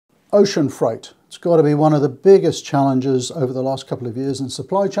Ocean freight. It's got to be one of the biggest challenges over the last couple of years in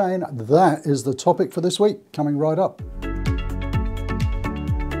supply chain. That is the topic for this week, coming right up.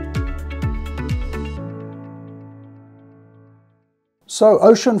 So,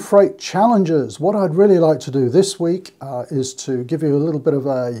 ocean freight challenges. What I'd really like to do this week is to give you a little bit of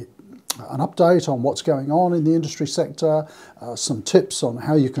an update on what's going on in the industry sector, some tips on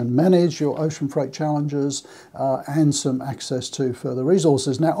how you can manage your ocean freight challenges, and some access to further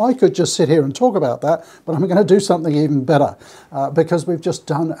resources. Now, I could just sit here and talk about that, but I'm going to do something even better because we've just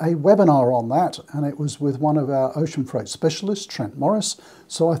done a webinar on that, and it was with one of our ocean freight specialists, Trent Morris.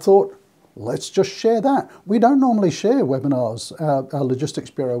 So I thought, let's just share that. We don't normally share webinars, our Logistics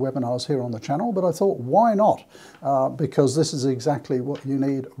Bureau webinars here on the channel, but I thought, why not? Because this is exactly what you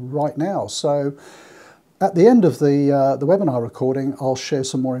need right now. So at the end of the webinar recording, I'll share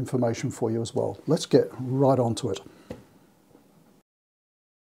some more information for you as well. Let's get right onto it.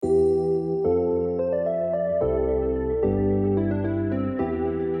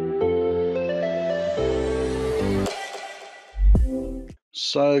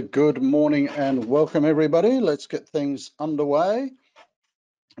 So good morning and welcome everybody. Let's get things underway.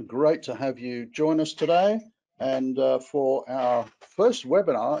 Great to have you join us today and for our first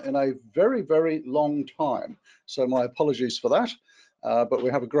webinar in a very, very long time. So my apologies for that, but we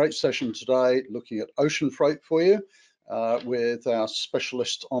have a great session today looking at ocean freight for you with our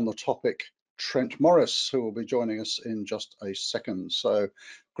specialist on the topic, Trent Morris, who will be joining us in just a second. So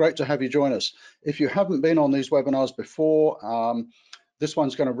great to have you join us. If you haven't been on these webinars before, this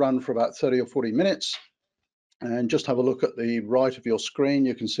one's going to run for about 30 or 40 minutes. And just have a look at the right of your screen.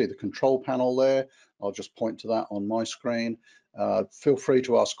 You can see the control panel there. I'll just point to that on my screen. Feel free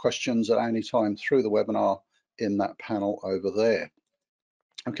to ask questions at any time through the webinar in that panel over there.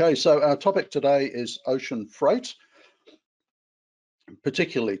 Okay, so our topic today is ocean freight.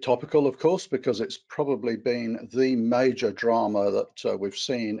 Particularly topical, of course, because it's probably been the major drama that we've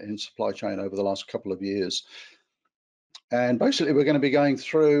seen in supply chain over the last couple of years. And basically, we're going to be going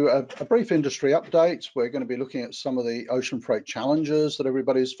through a brief industry update. We're going to be looking at some of the ocean freight challenges that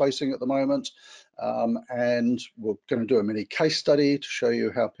everybody's facing at the moment. And we're going to do a mini case study to show you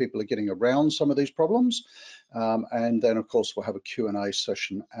how people are getting around some of these problems. And then, of course, we'll have a Q&A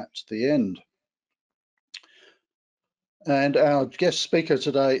session at the end. And our guest speaker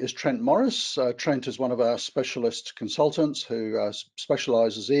today is Trent Morris. Trent is one of our specialist consultants who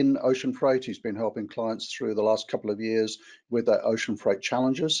specializes in ocean freight. He's been helping clients through the last couple of years with their ocean freight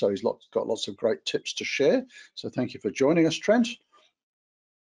challenges. So he's got lots of great tips to share. So thank you for joining us, Trent.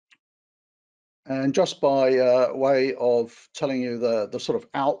 And just by way of telling you the sort of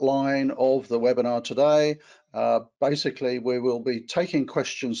outline of the webinar today, basically we will be taking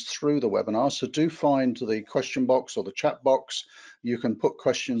questions through the webinar. So do find the question box or the chat box. You can put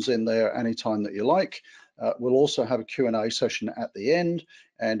questions in there anytime that you like. We'll also have a Q&A session at the end.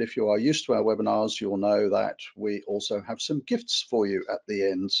 And if you are used to our webinars, you'll know that we also have some gifts for you at the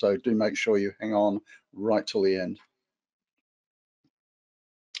end. So do make sure you hang on right till the end.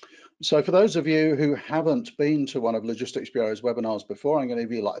 So for those of you who haven't been to one of Logistics Bureau's webinars before, I'm going to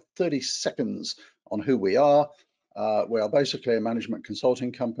give you like 30 seconds on who we are. We are basically a management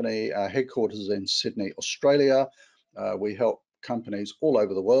consulting company. Our headquarters is in Sydney, Australia. We help companies all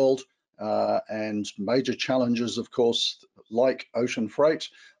over the world and major challenges, of course, like ocean freight,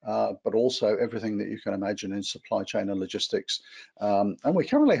 but also everything that you can imagine in supply chain and logistics. And we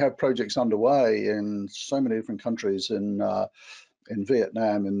currently have projects underway in so many different countries in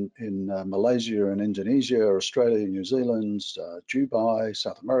Vietnam, in Malaysia and Indonesia, Australia, New Zealand, Dubai,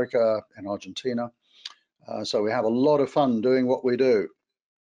 South America, and Argentina. So we have a lot of fun doing what we do.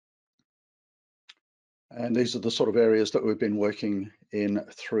 And these are the sort of areas that we've been working in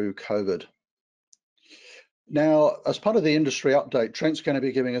through COVID. Now, as part of the industry update, Trent's going to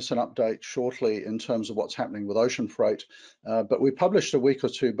be giving us an update shortly in terms of what's happening with ocean freight. But we published a week or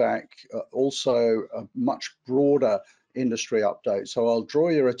two back also a much broader industry update. So I'll draw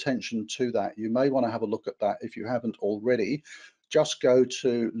your attention to that. You may want to have a look at that if you haven't already. Just go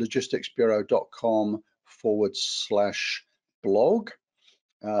to logisticsbureau.com/blog.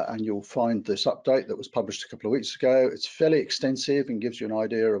 And you'll find this update that was published a couple of weeks ago. It's fairly extensive and gives you an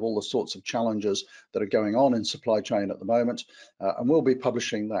idea of all the sorts of challenges that are going on in supply chain at the moment. And we'll be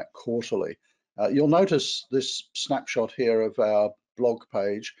publishing that quarterly. You'll notice this snapshot here of our blog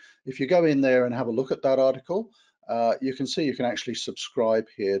page. If you go in there and have a look at that article, you can see you can actually subscribe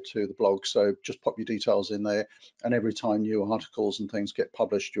here to the blog. So just pop your details in there, and every time new articles and things get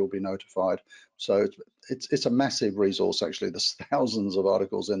published, you'll be notified. So it's a massive resource, actually. There's thousands of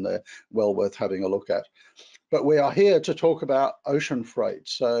articles in there, well worth having a look at. but we are here to talk about ocean freight.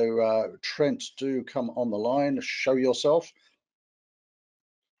 So Trent, do come on the line, show yourself.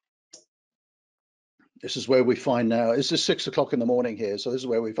 This is where we find now, it's just 6 o'clock in the morning here. So this is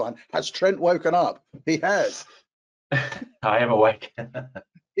where we find, has Trent woken up? He has. I am awake.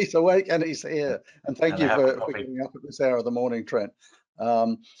 He's awake and he's here. And thank And you I have for coffee. getting up at this hour of the morning, Trent.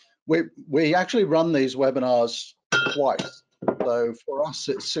 We actually run these webinars twice. So for us,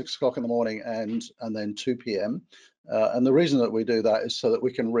 it's 6 o'clock in the morning and then 2 p.m. And the reason that we do that is so that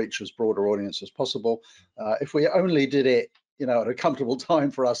we can reach as broad an audience as possible. If we only did it, you know, at a comfortable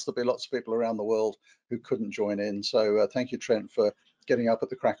time for us, there'd be lots of people around the world who couldn't join in. So thank you, Trent, for getting up at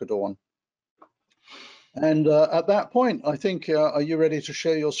the crack of dawn. And at that point, I think, are you ready to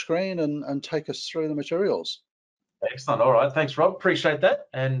share your screen and take us through the materials? Excellent. All right. Thanks, Rob. Appreciate that.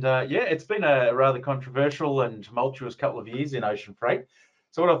 And yeah, it's been a rather controversial and tumultuous couple of years in ocean freight.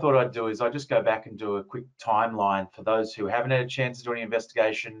 So what I thought I'd do is I'd just go back and do a quick timeline for those who haven't had a chance to do any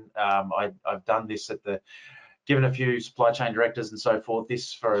investigation. I've done this given a few supply chain directors and so forth,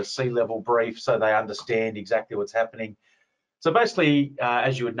 this for a C-level brief so they understand exactly what's happening. So basically,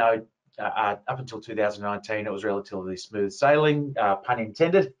 as you would know, up until 2019, it was relatively smooth sailing, pun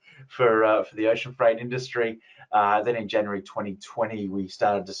intended, for the ocean freight industry. Then in January 2020, we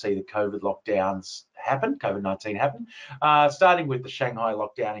started to see the COVID lockdowns happen, COVID-19 happen, starting with the Shanghai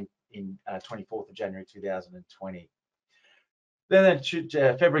lockdown in 24th of January 2020. Then in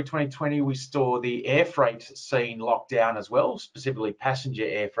February 2020, we saw the air freight scene locked down as well, specifically passenger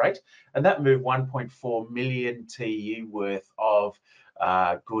air freight, and that moved 1.4 million TEU worth of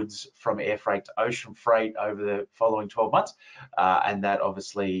goods from air freight to ocean freight over the following 12 months, and that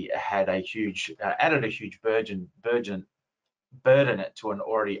obviously had a huge, added a huge burden to an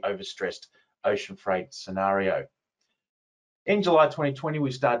already overstressed ocean freight scenario. In July 2020, we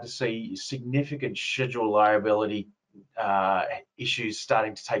started to see significant schedule liability issues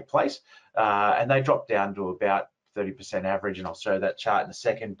starting to take place, and they dropped down to about 30% average, and I'll show that chart in a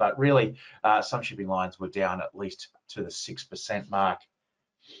second, but really some shipping lines were down at least to the 6% mark.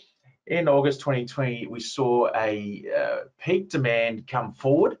 In August 2020, we saw a peak demand come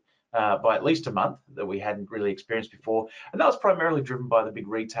forward by at least a month that we hadn't really experienced before, and that was primarily driven by the big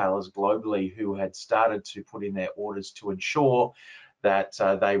retailers globally who had started to put in their orders to ensure that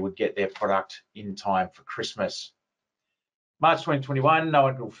they would get their product in time for Christmas. March 2021, no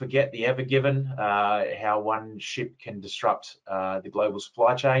one will forget the Ever Given, how one ship can disrupt the global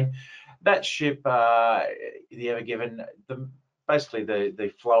supply chain. That ship, the Ever Given, basically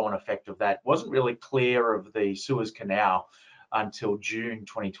the flow and effect of that wasn't really clear of the Suez Canal until June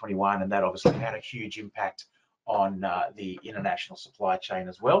 2021, and that obviously had a huge impact on the international supply chain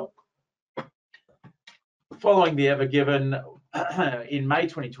as well. Following the Ever Given, in May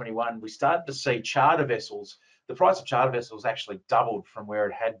 2021, we started to see charter vessels. The price of charter vessels actually doubled from where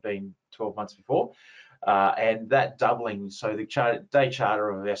it had been 12 months before. And that doubling, so the day charter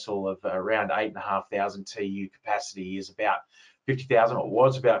of a vessel of around 8,500 TEU capacity is about 50,000, or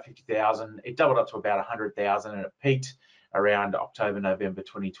was about 50,000. It doubled up to about 100,000, and it peaked around October, November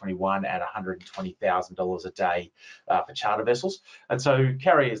 2021 at $120,000 a day for charter vessels. And so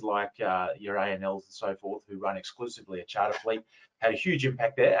carriers like your ANLs and so forth, who run exclusively a charter fleet, had a huge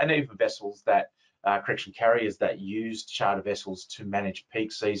impact there, and even vessels that carriers that used charter vessels to manage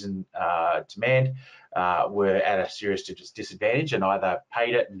peak season demand were at a serious disadvantage, and either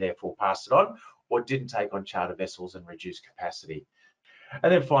paid it and therefore passed it on, or didn't take on charter vessels and reduced capacity.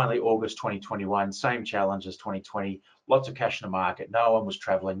 And then finally, August 2021, same challenge as 2020, lots of cash in the market, no one was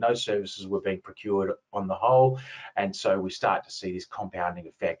traveling, no services were being procured on the whole, and so we start to see these compounding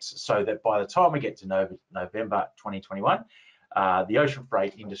effects, so that by the time we get to November 2021, the ocean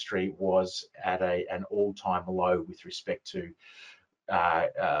freight industry was at an all-time low with respect to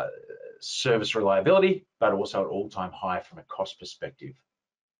service reliability, but also an all-time high from a cost perspective.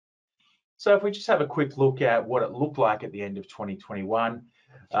 So if we just have a quick look at what it looked like at the end of 2021.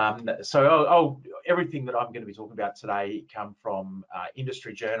 Everything that I'm going to be talking about today come from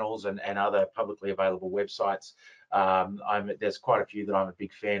industry journals and other publicly available websites. There's quite a few that I'm a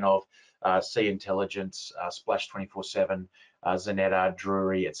big fan of, Sea Intelligence, Splash 24/7, Zanetta,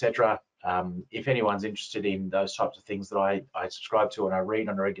 Drury, etc. If anyone's interested in those types of things that I subscribe to and I read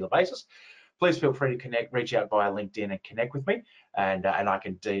on a regular basis, please feel free to reach out via LinkedIn and connect with me, and I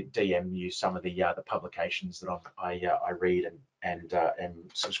can DM you some of the publications that I read and am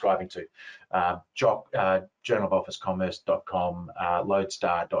subscribing to. journalofofficecommerce.com,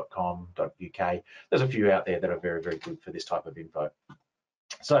 lodestar.com.uk. There's a few out there that are very, very good for this type of info.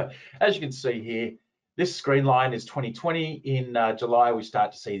 So as you can see here, this screen line is 2020. In July, we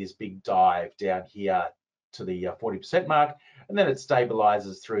start to see this big dive down here to the 40% mark, and then it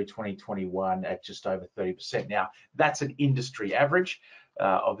stabilizes through 2021 at just over 30%. Now, that's an industry average.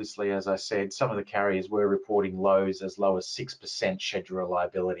 Obviously, as I said, some of the carriers were reporting lows as low as 6% schedule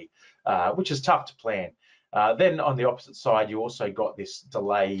reliability, which is tough to plan. Then on the opposite side, you also got this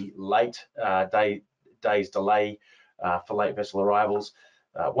delay, days delay for late vessel arrivals.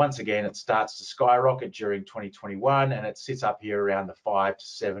 Once again, it starts to skyrocket during 2021, and it sits up here around the 5 to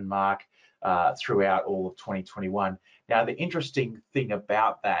 7 mark throughout all of 2021. Now, the interesting thing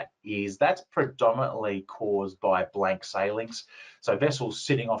about that is that's predominantly caused by blank sailings. So vessels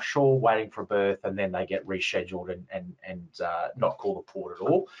sitting offshore waiting for berth, and then they get rescheduled and not call the port at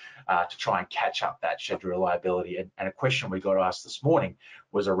all to try and catch up that schedule reliability. And a question we got asked this morning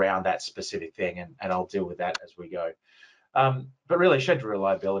was around that specific thing, and I'll deal with that as we go. But really, schedule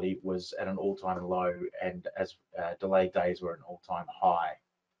reliability was at an all-time low, and as delayed days were an all-time high.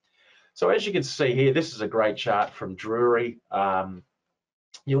 So as you can see here, this is a great chart from Drury.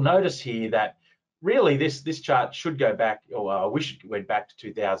 You'll notice here that really this chart should go back, or I wish it went back to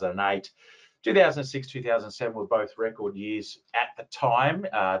 2008. 2006, 2007 were both record years at the time.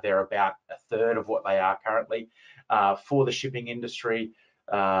 They're about a third of what they are currently for the shipping industry.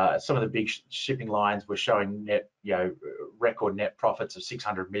 Some of the big shipping lines were showing record net profits of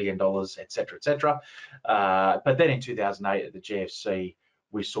 $600 million, et cetera, et cetera. But then in 2008 at the GFC,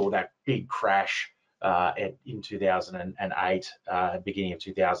 we saw that big crash in 2008, beginning of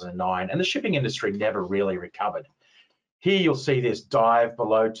 2009, and the shipping industry never really recovered. Here you'll see this dive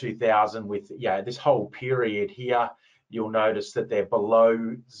below 2000 with this whole period here. You'll notice that they're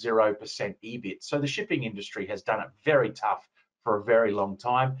below 0% EBIT. So the shipping industry has done it very tough for a very long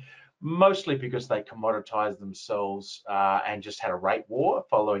time, mostly because they commoditized themselves and just had a rate war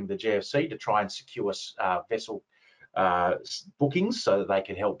following the GFC to try and secure vessel bookings so that they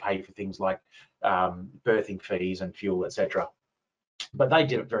could help pay for things like berthing fees and fuel, etc. But they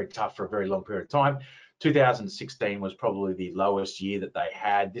did it very tough for a very long period of time. 2016 was probably the lowest year that they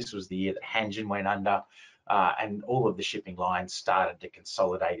had. This was the year that Hanjin went under, and all of the shipping lines started to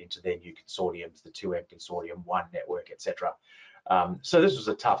consolidate into their new consortiums, the 2M consortium, One Network, etc. So this was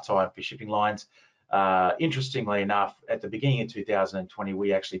a tough time for shipping lines. Interestingly enough, at the beginning of 2020,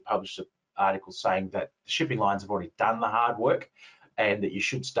 we actually published an article saying that the shipping lines have already done the hard work and that you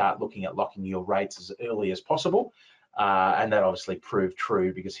should start looking at locking your rates as early as possible. And that obviously proved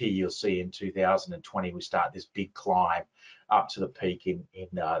true, because here you'll see in 2020 we start this big climb up to the peak in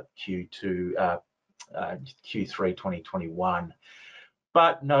Q3 2021.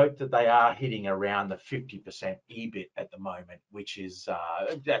 But note that they are hitting around the 50% EBIT at the moment, which is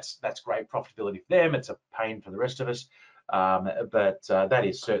that's great profitability for them. It's a pain for the rest of us, but that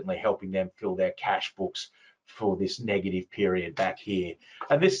is certainly helping them fill their cash books for this negative period back here.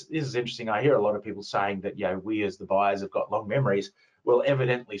 And this is interesting. I hear a lot of people saying that we as the buyers have got long memories. Well,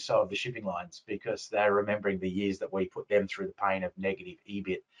 evidently so have the shipping lines, because they're remembering the years that we put them through the pain of negative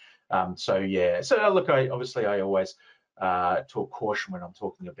EBIT. So look, I always talk caution when I'm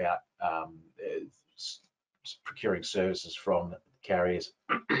talking about procuring services from carriers.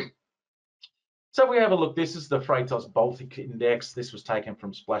 So if we have a look, this is the Freightos Baltic Index. This was taken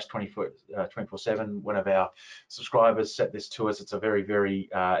from Splash 24/7. One of our subscribers sent this to us. It's a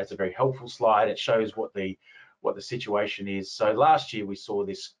very helpful slide. It shows what the situation is. So last year we saw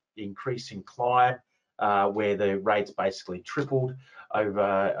this increasing climb where the rates basically tripled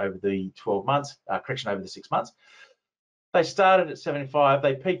over the 12 months, over the 6 months. They started at 75.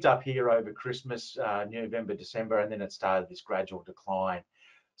 They peaked up here over Christmas, November, December, and then it started this gradual decline.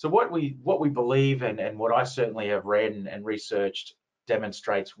 So what we believe, and what I certainly have read and researched,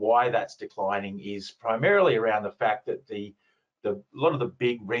 demonstrates why that's declining is primarily around the fact that a lot of the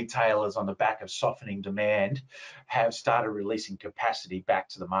big retailers, on the back of softening demand, have started releasing capacity back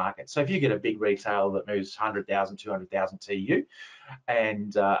to the market. So if you get a big retailer that moves 100,000, 200,000 TEU,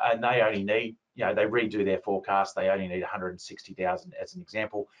 and they only need, they redo their forecast, they only need 160,000 as an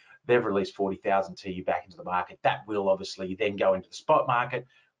example. They've released 40,000 TEU back into the market. That will obviously then go into the spot market,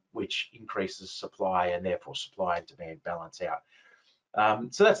 which increases supply, and therefore supply and demand balance out.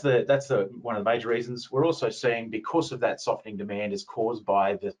 So that's one of the major reasons. We're also seeing, because of that softening demand is caused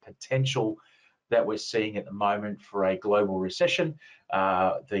by the potential that we're seeing at the moment for a global recession.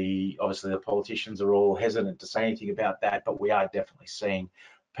 Obviously the politicians are all hesitant to say anything about that, but we are definitely seeing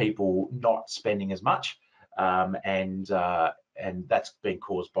people not spending as much, and that's been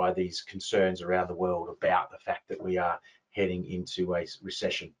caused by these concerns around the world about the fact that we are heading into a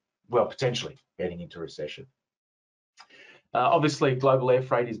recession. Well, potentially heading into recession. Obviously, global air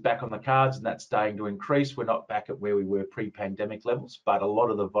freight is back on the cards, and that's starting to increase. We're not back at where we were pre-pandemic levels, but a lot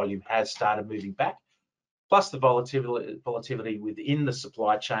of the volume has started moving back. Plus the volatility within the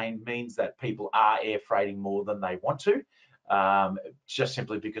supply chain means that people are air freighting more than they want to, just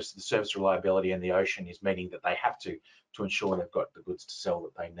simply because the service reliability in the ocean is meaning that they have to ensure they've got the goods to sell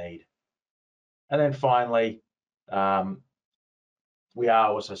that they need. And then finally, we are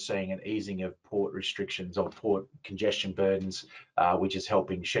also seeing an easing of port restrictions or port congestion burdens, which is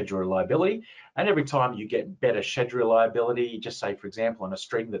helping schedule reliability. And every time you get better schedule reliability, just say, for example, on a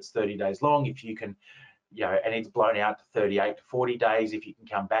string that's 30 days long, if you can, and it's blown out to 38 to 40 days, if you can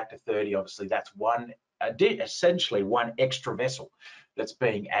come back to 30, obviously that's essentially one extra vessel that's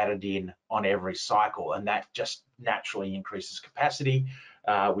being added in on every cycle, and that just naturally increases capacity,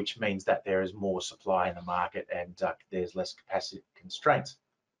 which means that there is more supply in the market and there's less capacity constraints.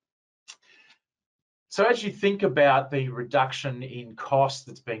 So as you think about the reduction in cost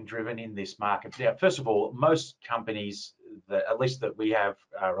that's being driven in this market, now, first of all, most companies that at least that we have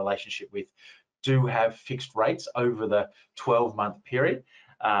a relationship with do have fixed rates over the 12-month period,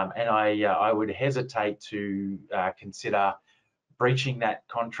 and I would hesitate to consider breaching that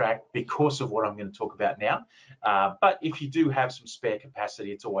contract because of what I'm going to talk about now. But if you do have some spare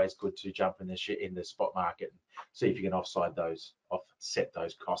capacity, it's always good to jump in the spot market and see if you can offset those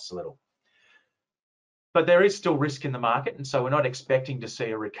costs a little. But there is still risk in the market, and so we're not expecting to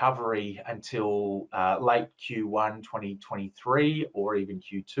see a recovery until late Q1 2023 or even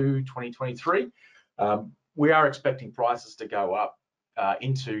Q2 2023. We are expecting prices to go up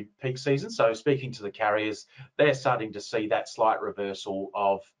into peak season. So speaking to the carriers, they're starting to see that slight reversal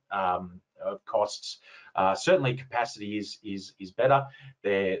of costs. Certainly capacity is better.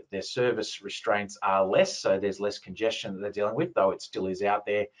 Their service restraints are less, so there's less congestion that they're dealing with, though it still is out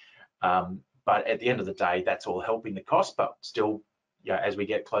there. But at the end of the day, that's all helping the cost, but still, as we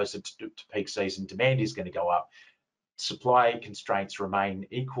get closer to peak season, demand is going to go up. Supply constraints remain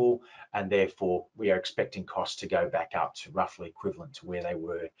equal, and therefore we are expecting costs to go back up to roughly equivalent to where they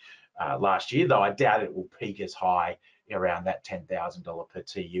were last year, though I doubt it will peak as high around that $10,000 per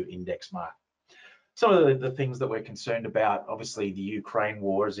TU index mark. Some of the things that we're concerned about, obviously the Ukraine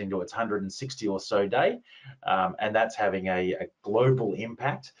war is into its 160 or so day, and that's having a global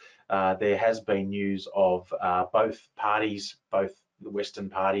impact. There has been news of both parties, both the Western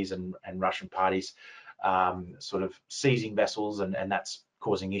parties and Russian parties, sort of seizing vessels, and that's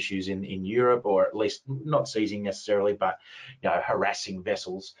causing issues in Europe, or at least not seizing necessarily, but harassing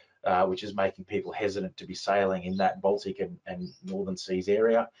vessels, which is making people hesitant to be sailing in that Baltic and Northern Seas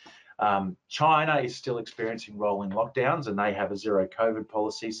area. China is still experiencing rolling lockdowns, and they have a zero COVID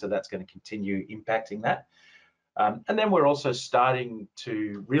policy, so that's going to continue impacting that. And then we're also starting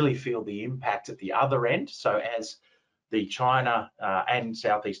to really feel the impact at the other end. So as the China and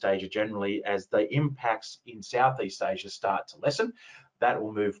Southeast Asia generally, as the impacts in Southeast Asia start to lessen, that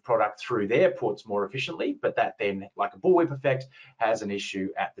will move product through their ports more efficiently, but that then, like a bullwhip effect, has an issue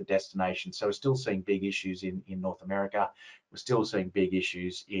at the destination. So we're still seeing big issues in North America. We're still seeing big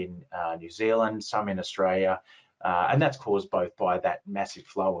issues in New Zealand, some in Australia, and that's caused both by that massive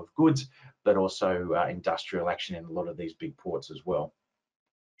flow of goods, but also industrial action in a lot of these big ports as well.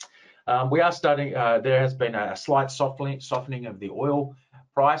 We are starting, there has been a slight softening of the oil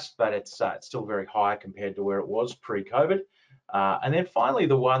price, but it's still very high compared to where it was pre-COVID. And then finally,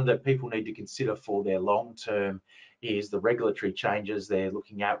 the one that people need to consider for their long term is the regulatory changes they're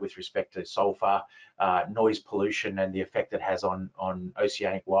looking at with respect to sulfur, noise pollution, and the effect it has on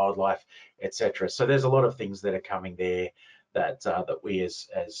oceanic wildlife, etc. So there's a lot of things that are coming there that we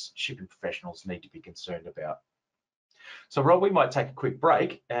as shipping professionals need to be concerned about. So Rob, we might take a quick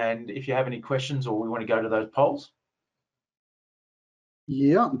break, and if you have any questions or we want to go to those polls.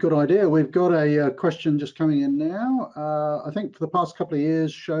 Yeah, good idea. We've got a question just coming in now. I think for the past couple of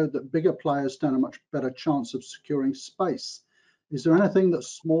years showed that bigger players stand a much better chance of securing space. Is there anything that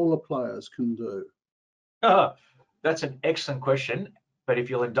smaller players can do? That's an excellent question, but if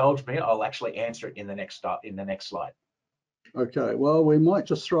you'll indulge me, I'll actually answer it in the next slide. Okay, well, we might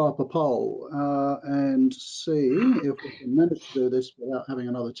just throw up a poll and see if we can manage to do this without having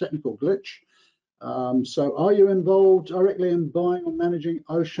another technical glitch. So are you involved directly in buying or managing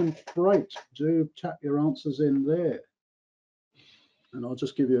ocean freight? Do tap your answers in there. And I'll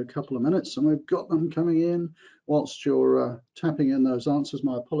just give you a couple of minutes, and we've got them coming in. Whilst you're tapping in those answers,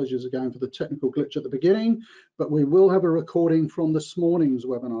 my apologies again for the technical glitch at the beginning, but we will have a recording from this morning's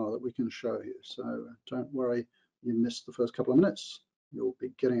webinar that we can show you. So don't worry, you missed the first couple of minutes. You'll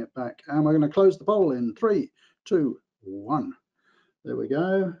be getting it back. And we're going to close the poll in 3, 2, 1. There we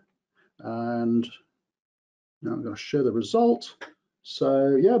go. And now I'm going to share the result.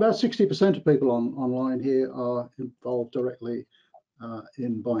 So yeah, about 60% of people online here are involved directly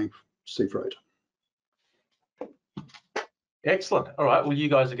in buying sea freight. Excellent. All right. Well, you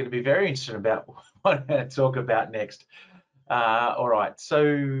guys are going to be very interested about what I'm going to talk about next. All right.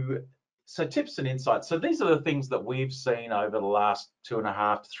 So tips and insights. So these are the things that we've seen over the last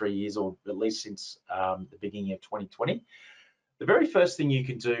 2.5 to 3 years, or at least since the beginning of 2020. The very first thing you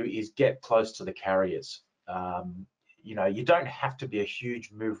can do is get close to the carriers. You don't have to be a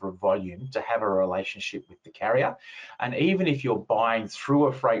huge mover of volume to have a relationship with the carrier. And even if you're buying through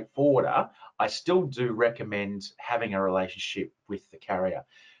a freight forwarder, I still do recommend having a relationship with the carrier.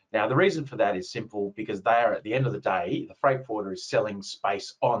 Now, the reason for that is simple, because they are, at the end of the day, the freight forwarder is selling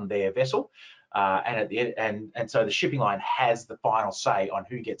space on their vessel. And at the end, and so the shipping line has the final say on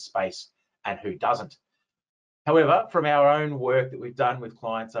who gets space and who doesn't. However, from our own work that we've done with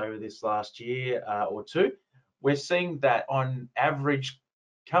clients over this last year or two, we're seeing that on average,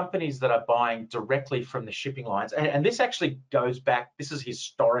 companies that are buying directly from the shipping lines, and this actually goes back, this is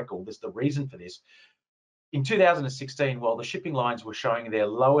historical, there's the reason for this. In 2016, while the shipping lines were showing their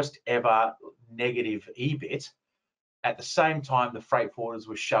lowest ever negative EBIT, at the same time, the freight forwarders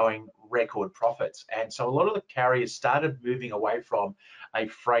were showing record profits. And so a lot of the carriers started moving away from a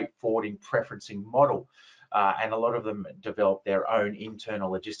freight forwarding preferencing model. And a lot of them developed their own internal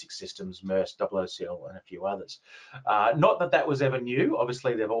logistics systems, Maersk, WOCL, and a few others. Not that that was ever new.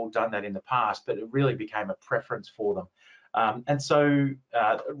 Obviously, they've all done that in the past, but it really became a preference for them. And so,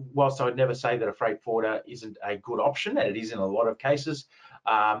 whilst I would never say that a freight forwarder isn't a good option, and it is in a lot of cases,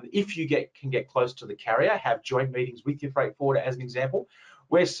 if you can get close to the carrier, have joint meetings with your freight forwarder, as an example,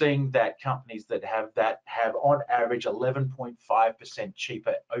 we're seeing that companies that have on average 11.5%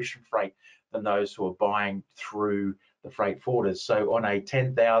 cheaper ocean freight than those who are buying through the freight forwarders. So on a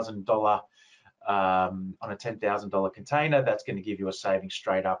 $10,000 container, that's going to give you a saving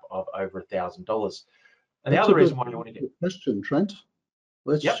straight up of over $1,000. And the That's other a reason good why you want to get question, Trent.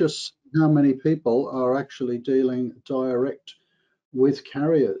 Let's yep. just see how many people are actually dealing direct with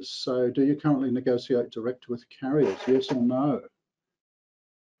carriers. So do you currently negotiate direct with carriers, yes or no?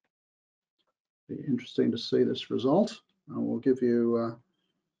 Be interesting to see this result. And we'll give you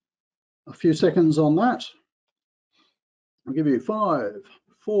a few seconds on that. I'll give you 5,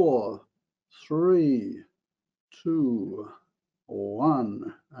 4, 3, 2,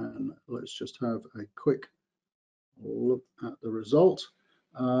 1, and let's just have a quick look at the result.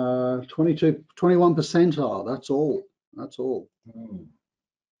 21% are, that's all.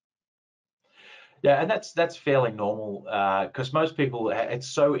 Yeah, and that's fairly normal, because most people, it's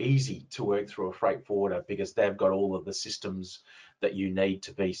so easy to work through a freight forwarder because they've got all of the systems that you need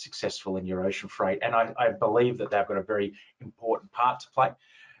to be successful in your ocean freight. And I believe that they've got a very important part to play.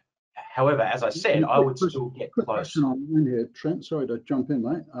 However, as I said, I would still get quick close. Question on mine here, Trent. Sorry to jump in,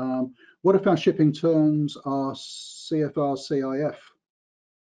 mate. What if our shipping terms are CFR CIF?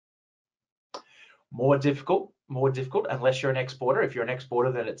 More difficult, unless you're an exporter. If you're an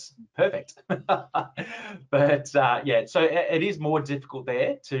exporter, then it's perfect. But yeah, so it is more difficult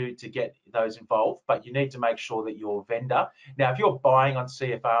there to get those involved, but you need to make sure that your vendor, now if you're buying on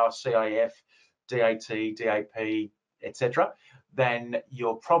CFR, CIF, DAT, DAP, etc., then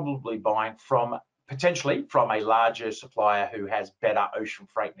you're probably buying potentially from a larger supplier who has better ocean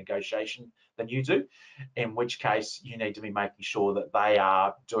freight negotiation than you do, in which case you need to be making sure that they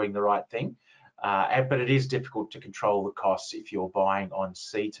are doing the right thing. But it is difficult to control the costs if you're buying on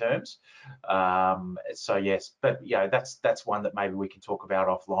C terms. So yes, but that's one that maybe we can talk about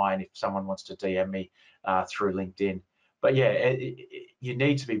offline if someone wants to DM me through LinkedIn. But yeah, you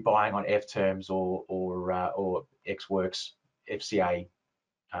need to be buying on F terms or X Works, FCA,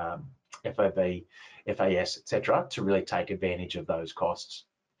 FOB, FAS, etc., to really take advantage of those costs.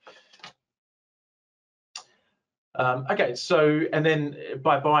 Okay, so, and then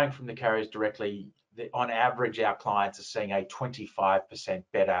by buying from the carriers directly, on average, our clients are seeing a 25%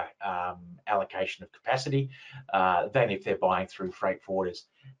 better allocation of capacity than if they're buying through freight forwarders.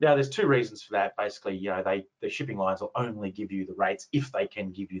 Now, there's two reasons for that. Basically, the shipping lines will only give you the rates if they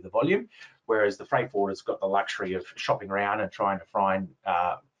can give you the volume, whereas the freight forwarders got the luxury of shopping around and trying to find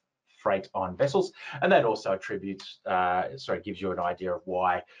freight on vessels, and that also gives you an idea of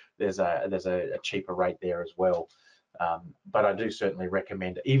why there's a cheaper rate there as well. But I do certainly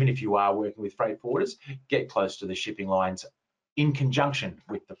recommend, even if you are working with freight forwarders, get close to the shipping lines in conjunction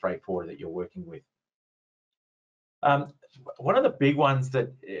with the freight forwarder that you're working with. One of the big ones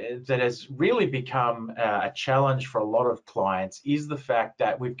that has really become a challenge for a lot of clients is the fact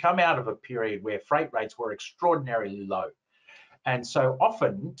that we've come out of a period where freight rates were extraordinarily low. And so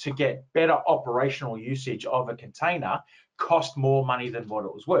often, to get better operational usage of a container cost more money than what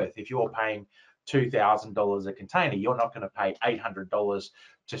it was worth. If you're paying $2,000 a container, you're not going to pay $800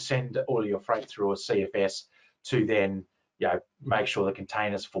 to send all your freight through a CFS to then make sure the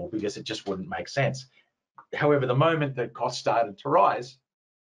container's full, because it just wouldn't make sense. However, the moment that costs started to rise,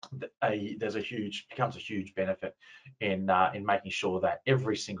 becomes a huge benefit in making sure that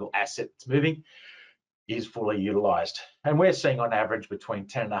every single asset that's moving is fully utilized. And we're seeing on average between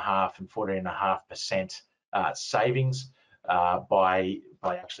 10.5% and 14.5% savings by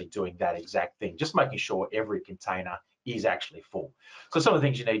actually doing that exact thing, just making sure every container is actually full. So some of the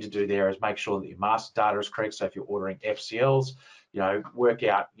things you need to do there is make sure that your master data is correct. So if you're ordering FCLs, work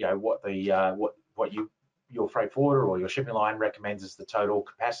out what the what your freight forwarder or your shipping line recommends is the total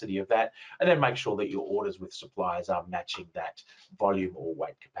capacity of that, and then make sure that your orders with suppliers are matching that volume or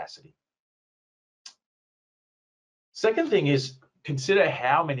weight capacity. Second thing is consider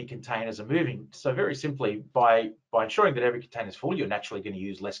how many containers are moving. So very simply, by ensuring that every container is full, you're naturally going to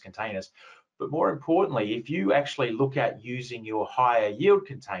use less containers. But more importantly, if you actually look at using your higher yield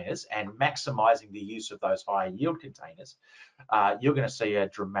containers and maximizing the use of those higher yield containers, you're going to see a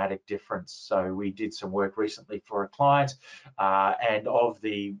dramatic difference. So we did some work recently for a client, and on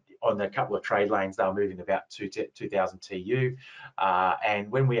the couple of trade lanes, they were moving about 2,000 TU.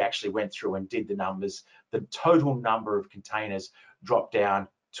 And when we actually went through and did the numbers, the total number of containers dropped down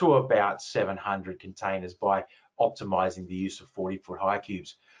to about 700 containers by optimizing the use of 40-foot high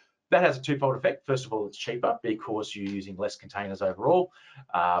cubes. That has a twofold effect. First of all, it's cheaper because you're using less containers overall,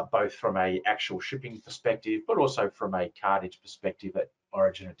 both from an actual shipping perspective, but also from a cartage perspective at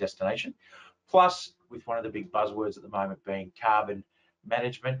origin and destination. Plus, with one of the big buzzwords at the moment being carbon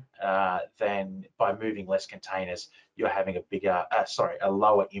management, then by moving less containers, you're having a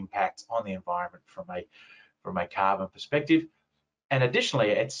lower impact on the environment from a carbon perspective. And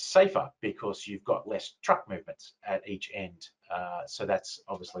additionally, it's safer because you've got less truck movements at each end. So that's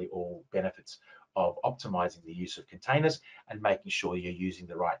obviously all benefits of optimizing the use of containers and making sure you're using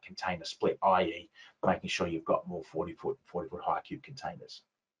the right container split, i.e. making sure you've got more 40-foot high cube containers.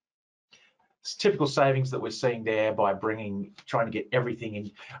 It's typical savings that we're seeing there by trying to get everything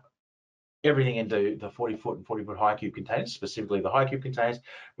into the 40-foot and 40-foot high cube containers, specifically the high cube containers.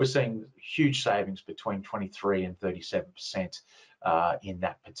 We're seeing huge savings between 23 and 37% in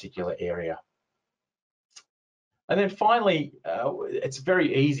that particular area. And then finally, it's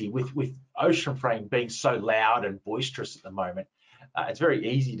very easy with ocean freight being so loud and boisterous at the moment. It's very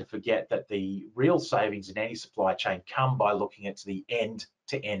easy to forget that the real savings in any supply chain come by looking at the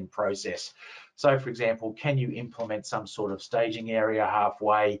end-to-end process. So, for example, can you implement some sort of staging area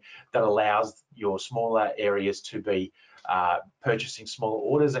halfway that allows your smaller areas to be purchasing smaller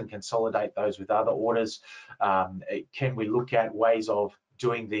orders and consolidate those with other orders? Can we look at ways of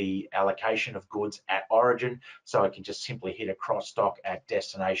doing the allocation of goods at origin, so I can just simply hit a cross stock at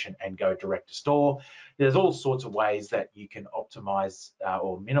destination and go direct to store? There's all sorts of ways that you can optimize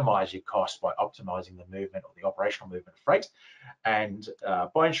or minimize your costs by optimizing the movement or the operational movement of freight. And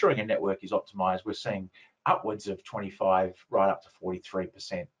by ensuring a network is optimized, we're seeing upwards of 25 right up to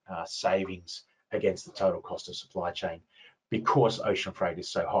 43% savings against the total cost of supply chain because ocean freight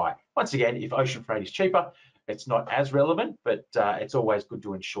is so high. Once again, if ocean freight is cheaper, it's not as relevant, but it's always good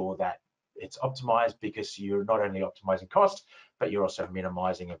to ensure that it's optimized, because you're not only optimizing cost, but you're also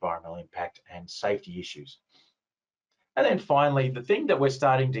minimizing environmental impact and safety issues. And then finally, the thing that we're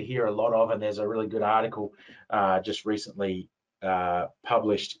starting to hear a lot of, and there's a really good article just recently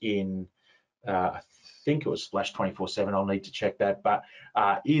published in, I think it was Splash 24/7, I'll need to check that, but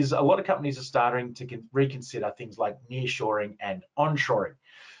is a lot of companies are starting to reconsider things like nearshoring and onshoring.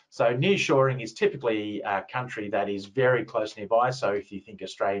 So nearshoring is typically a country that is very close nearby. So if you think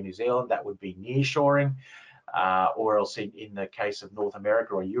Australia, New Zealand, that would be nearshoring, or else in the case of North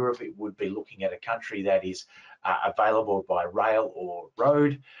America or Europe, it would be looking at a country that is available by rail or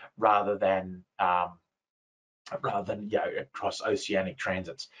road rather than across oceanic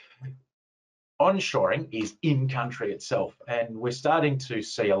transits. Onshoring is in country itself, and we're starting to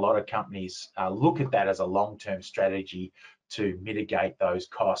see a lot of companies look at that as a long-term strategy to mitigate those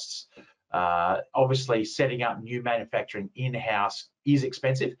costs. Obviously, setting up new manufacturing in-house is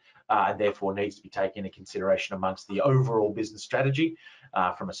expensive and therefore needs to be taken into consideration amongst the overall business strategy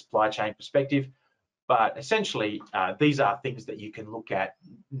from a supply chain perspective. But essentially, these are things that you can look at,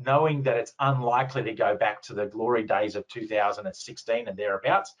 knowing that it's unlikely to go back to the glory days of 2016 and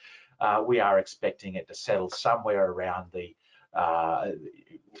thereabouts. We are expecting it to settle somewhere around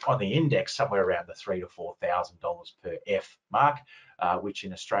on the index, somewhere around the $3,000 to $4,000 per F mark, which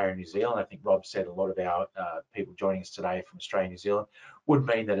in Australia and New Zealand, I think Rob said a lot of our people joining us today from Australia and New Zealand, would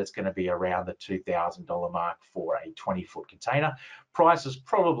mean that it's going to be around the $2,000 mark for a 20-foot container. Price is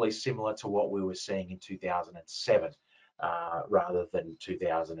probably similar to what we were seeing in 2007 rather than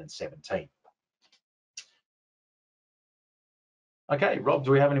 2017. Okay, Rob,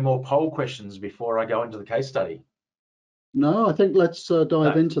 do we have any more poll questions before I go into the case study? No, I think let's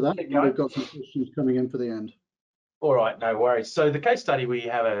dive into that. Keep And going. we've got some questions coming in for the end. All right, no worries. So the case study, we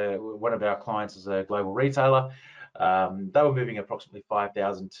have one of our clients is a global retailer. They were moving approximately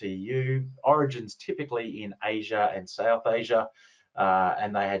 5,000 TEU, origins typically in Asia and South Asia,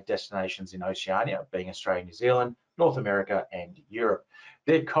 and they had destinations in Oceania, being Australia, New Zealand, North America, and Europe.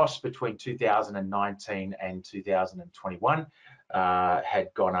 Their costs between 2019 and 2021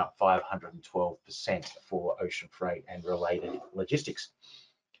 had gone up 512% for ocean freight and related logistics.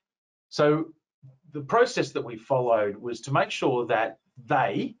 So the process that we followed was to make sure that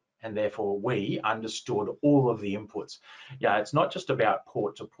they, and therefore we, understood all of the inputs. Yeah, it's not just about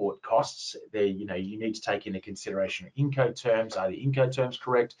port-to-port costs. There, you need to take into consideration Incoterms. Are the Incoterms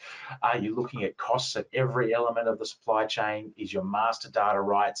correct? Are you looking at costs at every element of the supply chain? Is your master data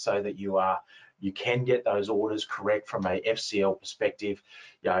right so that you can get those orders correct from a FCL perspective?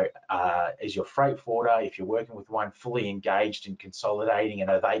 Is your freight forwarder, if you're working with one, fully engaged in consolidating, and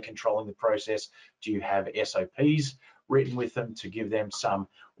are they controlling the process? Do you have SOPs written with them to give them some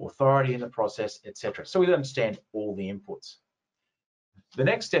authority in the process, etc.? So we understand all the inputs. The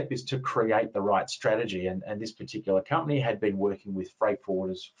next step is to create the right strategy, and this particular company had been working with freight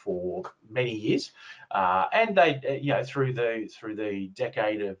forwarders for many years, and they, through the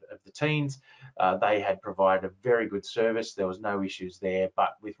decade of the teens, they had provided a very good service. There was no issues there,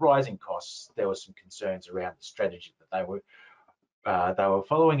 but with rising costs, there were some concerns around the strategy that they were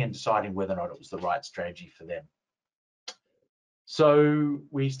following and deciding whether or not it was the right strategy for them. So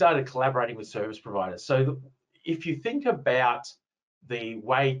we started collaborating with service providers. So if you think about the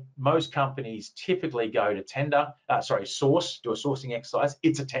way most companies typically go to tender, do a sourcing exercise,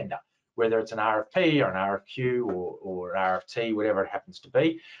 it's a tender, whether it's an RFP or an RFQ or RFT, whatever it happens to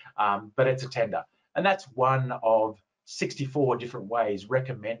be, but it's a tender. And that's one of 64 different ways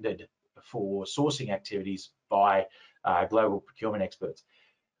recommended for sourcing activities by global procurement experts.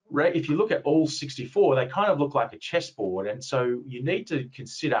 If you look at all 64, they kind of look like a chessboard. And so you need to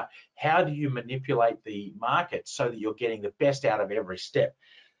consider, how do you manipulate the market so that you're getting the best out of every step?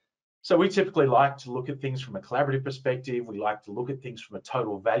 So we typically like to look at things from a collaborative perspective. We like to look at things from a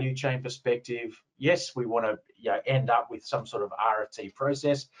total value chain perspective. Yes, we want to end up with some sort of RFT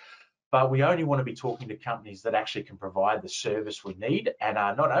process, but we only want to be talking to companies that actually can provide the service we need, and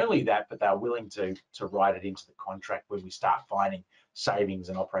not only that, but they're willing to write it into the contract when we start finding savings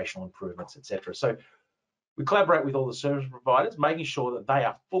and operational improvements, etc. So we collaborate with all the service providers, making sure that they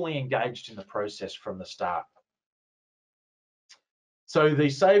are fully engaged in the process from the start. So the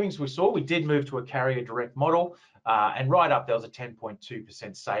savings we saw, we did move to a carrier direct model, and right up there was a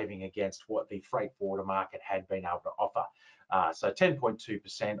 10.2% saving against what the freight forwarder market had been able to offer. So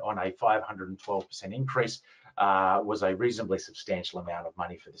 10.2% on a 512% increase was a reasonably substantial amount of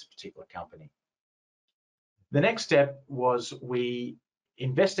money for this particular company. The next step was we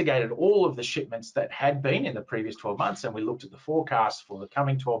investigated all of the shipments that had been in the previous 12 months, and we looked at the forecast for the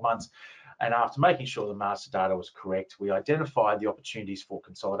coming 12 months. And after making sure the master data was correct, we identified the opportunities for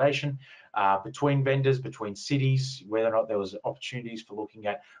consolidation between vendors, between cities, whether or not there was opportunities for looking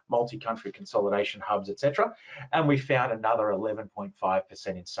at multi-country consolidation hubs, etc. And we found another 11.5%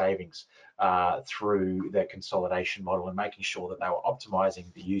 in savings through the consolidation model, and making sure that they were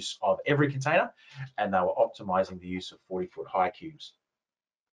optimizing the use of every container, and they were optimizing the use of 40-foot high cubes.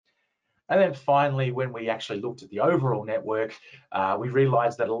 And then finally, when we actually looked at the overall network, we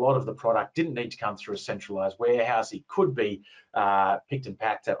realized that a lot of the product didn't need to come through a centralized warehouse. It could be picked and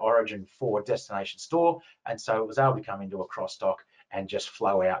packed at origin for destination store. And so it was able to come into a cross dock and just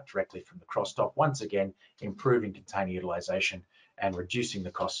flow out directly from the cross dock, once again, improving container utilization and reducing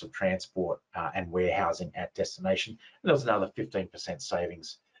the costs of transport and warehousing at destination. And there was another 15%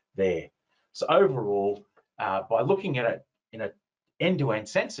 savings there. So overall, by looking at it in a end-to-end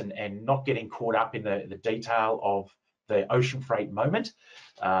sense and not getting caught up in the detail of the ocean freight moment,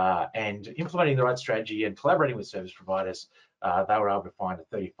 and implementing the right strategy and collaborating with service providers, they were able to find a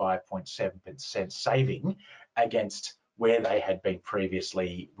 35.7% saving against where they had been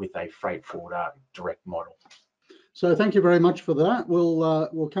previously with a freight forwarder direct model. So thank you very much for that.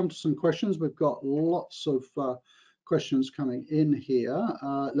 We'll come to some questions. We've got lots of questions coming in here.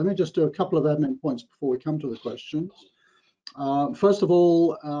 Let me just do a couple of admin points before we come to the questions. First of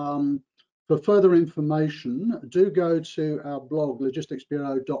all, for further information, do go to our blog,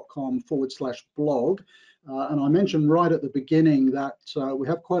 logisticsbureau.com/blog. And I mentioned right at the beginning that we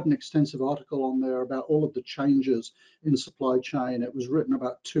have quite an extensive article on there about all of the changes in supply chain. It was written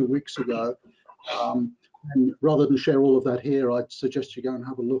about 2 weeks ago. And rather than share all of that here, I'd suggest you go and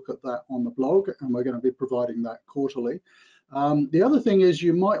have a look at that on the blog, and we're going to be providing that quarterly. The other thing is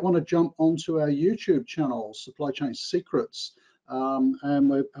you might want to jump onto our YouTube channel, Supply Chain Secrets, and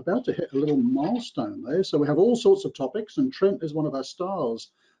we're about to hit a little milestone there. So we have all sorts of topics, and Trent is one of our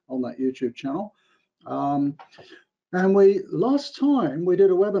stars on that YouTube channel. And last time we did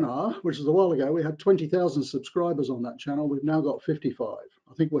a webinar, which was a while ago, we had 20,000 subscribers on that channel. We've now got 55.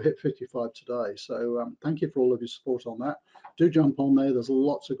 I think we'll hit 55 today. So thank you for all of your support on that. Do jump on there. There's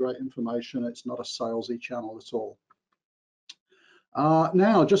lots of great information. It's not a salesy channel at all.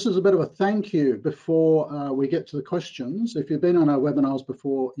 Now, just as a bit of a thank you before we get to the questions, if you've been on our webinars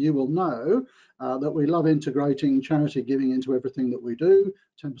before, you will know that we love integrating charity giving into everything that we do.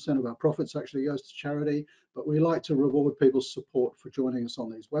 10% of our profits actually goes to charity, but we like to reward people's support for joining us on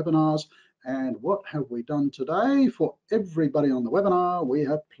these webinars. And what have we done today? For everybody on the webinar, we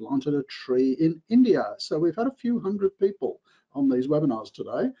have planted a tree in India. So we've had a few hundred people on these webinars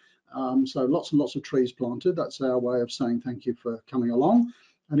today. So lots and lots of trees planted. That's our way of saying thank you for coming along.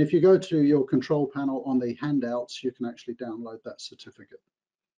 And if you go to your control panel on the handouts, you can actually download that certificate.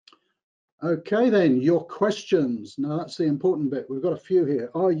 Okay, then your questions. Now that's the important bit. We've got a few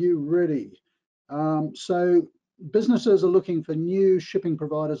here. Are you ready? So businesses are looking for new shipping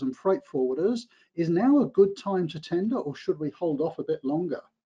providers and freight forwarders. Is now a good time to tender, or should we hold off a bit longer?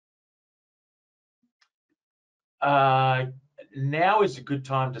 Now is a good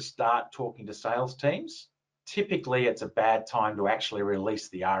time to start talking to sales teams. Typically, it's a bad time to actually release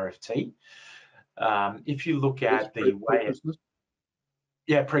the RFT. If you look at the way,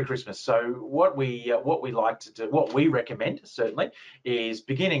 pre-Christmas. So what we like to do, what we recommend certainly, is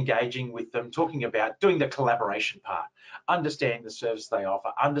begin engaging with them, talking about doing the collaboration part, understanding the service they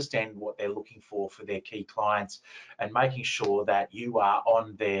offer, understanding what they're looking for their key clients, and making sure that you are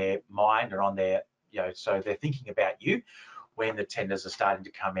on their mind and on their, so they're thinking about you when the tenders are starting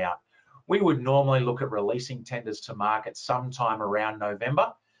to come out. We would normally look at releasing tenders to market sometime around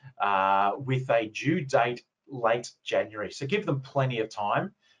November with a due date late January. So give them plenty of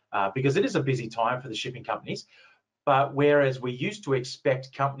time because it is a busy time for the shipping companies. But whereas we used to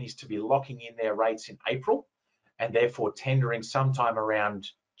expect companies to be locking in their rates in April and therefore tendering sometime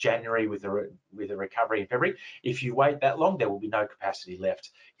around January with a recovery in February, if you wait that long, there will be no capacity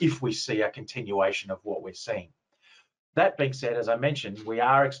left if we see a continuation of what we're seeing. That being said, as I mentioned, we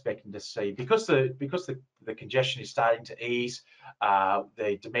are expecting to see, because the congestion is starting to ease,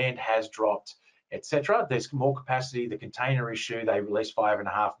 the demand has dropped, etc. There's more capacity. The container issue, they released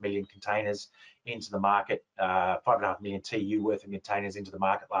 5.5 million containers into the market, 5.5 million TEU worth of containers into the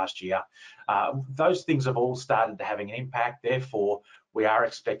market last year. Those things have all started to having an impact. Therefore, we are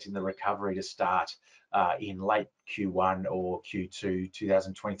expecting the recovery to start in late Q1 or Q2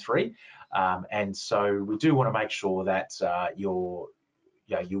 2023. And so we do want to make sure that you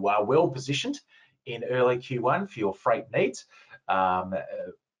are well positioned in early Q1 for your freight needs.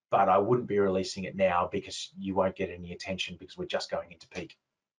 But I wouldn't be releasing it now because you won't get any attention because we're just going into peak.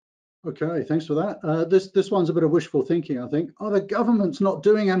 Okay, thanks for that. This one's a bit of wishful thinking, I think. Are the government's not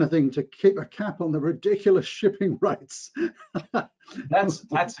doing anything to keep a cap on the ridiculous shipping rates? That's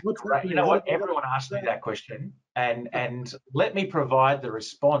great. You know what? Everyone asked me that question, and let me provide the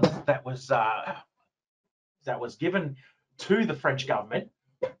response that was given to the French government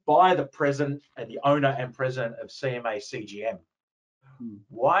by the president and the owner and president of CMA CGM.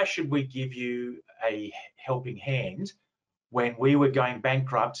 Why should we give you a helping hand when we were going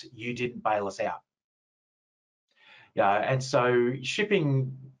bankrupt? You didn't bail us out. And so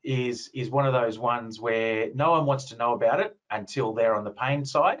shipping is one of those ones where no one wants to know about it until they're on the pain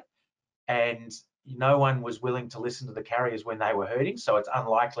side, and no one was willing to listen to the carriers when they were hurting. So it's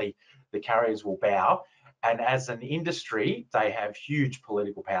unlikely the carriers will bow. And as an industry, they have huge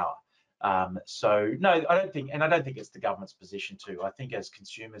political power. So no, I don't think it's the government's position to. I think as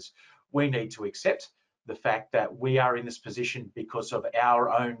consumers, we need to accept the fact that we are in this position because of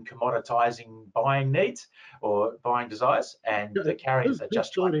our own commoditizing buying needs or buying desires, and the carriers are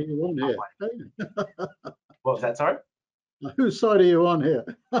just trying to. What was that, sorry? Whose side are you on here?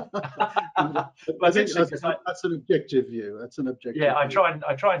 I think that's an objective view. That's an objective. Yeah, I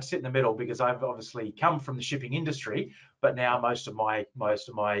try and sit in the middle because I've obviously come from the shipping industry, but now most of my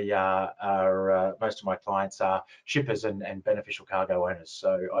clients are shippers and beneficial cargo owners.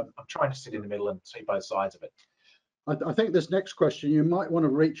 So I'm trying to sit in the middle and see both sides of it. I think this next question, you might want to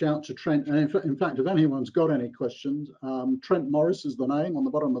reach out to Trent. And in fact, if anyone's got any questions, Trent Morris is the name on the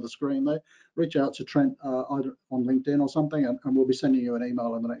bottom of the screen there. Reach out to Trent either on LinkedIn or something, and we'll be sending you an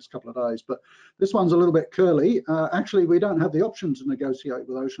email in the next couple of days. But this one's a little bit curly. Actually, we don't have the option to negotiate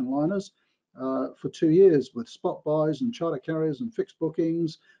with ocean liners for 2 years with spot buys and charter carriers and fixed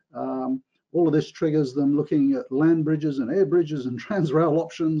bookings. all of this triggers them looking at land bridges and air bridges and transrail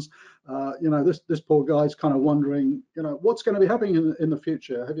options. This poor guy's kind of wondering, what's going to be happening in the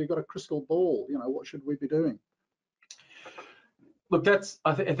future? Have you got a crystal ball? What should we be doing? Look,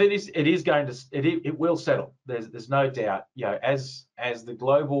 I think it will settle. There's no doubt. As the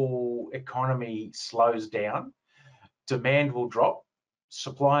global economy slows down, demand will drop,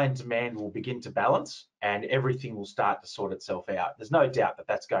 supply and demand will begin to balance, and everything will start to sort itself out. There's no doubt that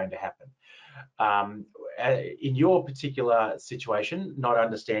that's going to happen. In your particular situation, not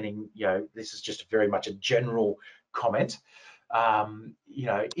understanding, this is just very much a general comment.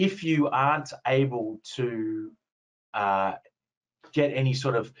 If you aren't able to get any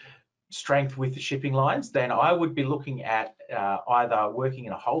sort of strength with the shipping lines, then I would be looking at either working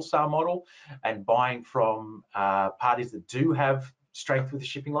in a wholesale model and buying from parties that do have strength with the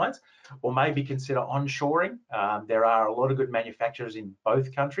shipping lines, or maybe consider onshoring. There are a lot of good manufacturers in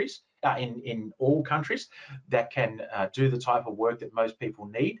both countries, in all countries, that can do the type of work that most people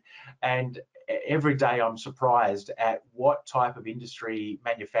need. And every day I'm surprised at what type of industry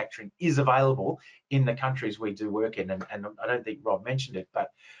manufacturing is available in the countries we do work in. And I don't think Rob mentioned it,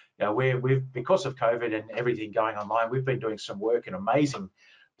 but we've because of COVID and everything going online, we've been doing some work in amazing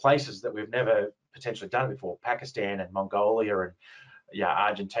places that we've never potentially done before: Pakistan and Mongolia and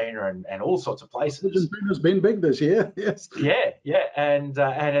Argentina and all sorts of places. Argentina's been big this year. Yes. Yeah, and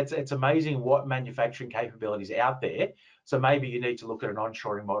it's amazing what manufacturing capabilities are out there. So maybe you need to look at an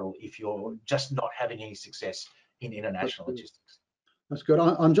onshoring model if you're just not having any success in international logistics. That's good.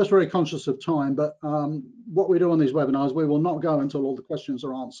 I'm just very conscious of time, but what we do on these webinars, we will not go until all the questions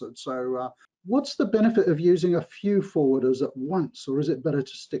are answered. So what's the benefit of using a few forwarders at once, or is it better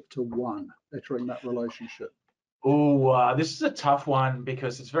to stick to one, bettering that relationship? Oh, this is a tough one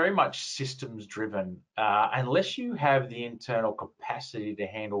because it's very much systems driven. Unless you have the internal capacity to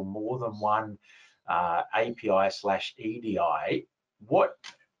handle more than one API/EDI, what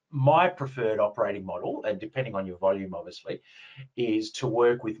my preferred operating model, and depending on your volume obviously, is to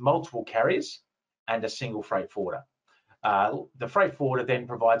work with multiple carriers and a single freight forwarder. The freight forwarder then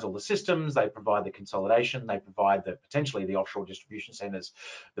provides all the systems, they provide the consolidation, they provide potentially the offshore distribution centers,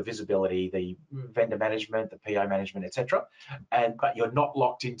 the visibility, the vendor management, the PO management, etc. But you're not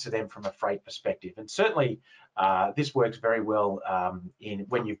locked into them from a freight perspective. And certainly this works very well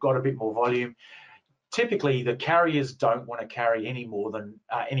when you've got a bit more volume. Typically, the carriers don't want to carry any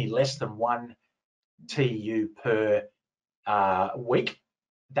less than 1 TEU per week.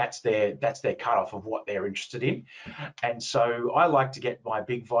 That's their cutoff of what they're interested in. And so I like to get my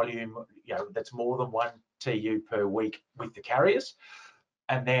big volume, that's more than 1 TEU per week with the carriers.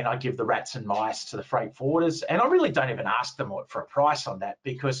 And then I give the rats and mice to the freight forwarders. And I really don't even ask them for a price on that,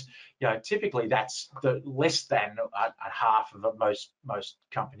 because typically that's the less than a half of most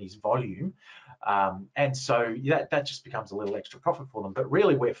companies' volume. And so that just becomes a little extra profit for them. But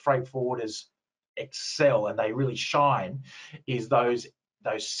really where freight forwarders excel and they really shine is those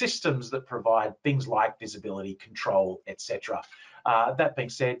systems that provide things like visibility, control, etc. That being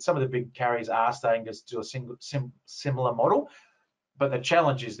said, some of the big carriers are starting to do a similar model, but the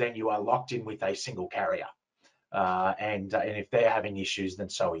challenge is then you are locked in with a single carrier, and if they're having issues, then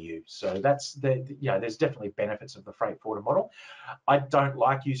so are you. So there's definitely benefits of the freight forwarder model. I don't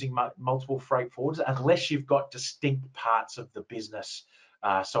like using multiple freight forwarders unless you've got distinct parts of the business.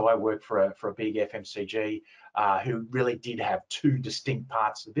 So I work for a big FMCG who really did have 2 distinct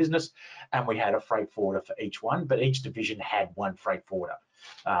parts of the business, and we had a freight forwarder for each one, but each division had 1 freight forwarder,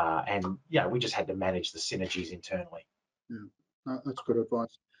 and we just had to manage the synergies internally. Yeah, that's good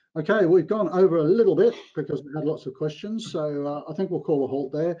advice. Okay, we've gone over a little bit because we had lots of questions, so I think we'll call a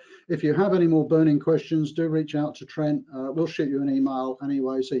halt there. If you have any more burning questions, do reach out to Trent. We'll shoot you an email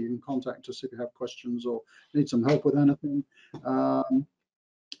anyway, so you can contact us if you have questions or need some help with anything.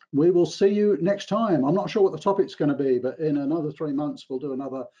 We will see you next time. I'm not sure what the topic's going to be, but in another 3 months, we'll do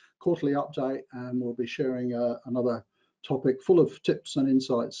another quarterly update and we'll be sharing another topic full of tips and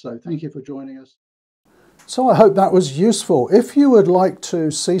insights. So thank you for joining us. So I hope that was useful. If you would like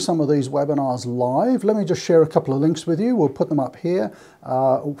to see some of these webinars live, let me just share a couple of links with you. We'll put them up here.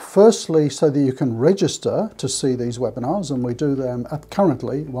 Firstly, so that you can register to see these webinars, and we do them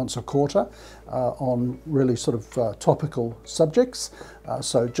currently once a quarter on really sort of topical subjects.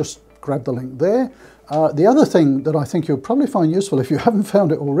 So just grab the link there. The other thing that I think you'll probably find useful if you haven't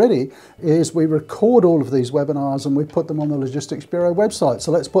found it already is we record all of these webinars and we put them on the Logistics Bureau website.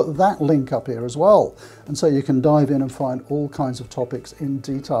 So let's put that link up here as well. And so you can dive in and find all kinds of topics in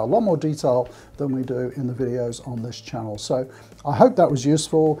detail, a lot more detail than we do in the videos on this channel. So I hope that was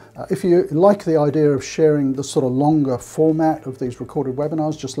useful. If you like the idea of sharing the sort of longer format of these recorded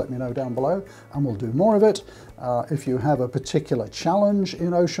webinars, just let me know down below and we'll do more of it. If you have a particular challenge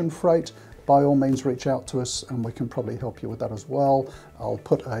in ocean freight, by all means reach out to us and we can probably help you with that as well. I'll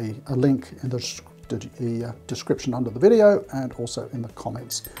put a link in the description under the video and also in the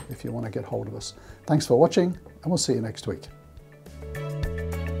comments if you want to get hold of us. Thanks for watching and we'll see you next week.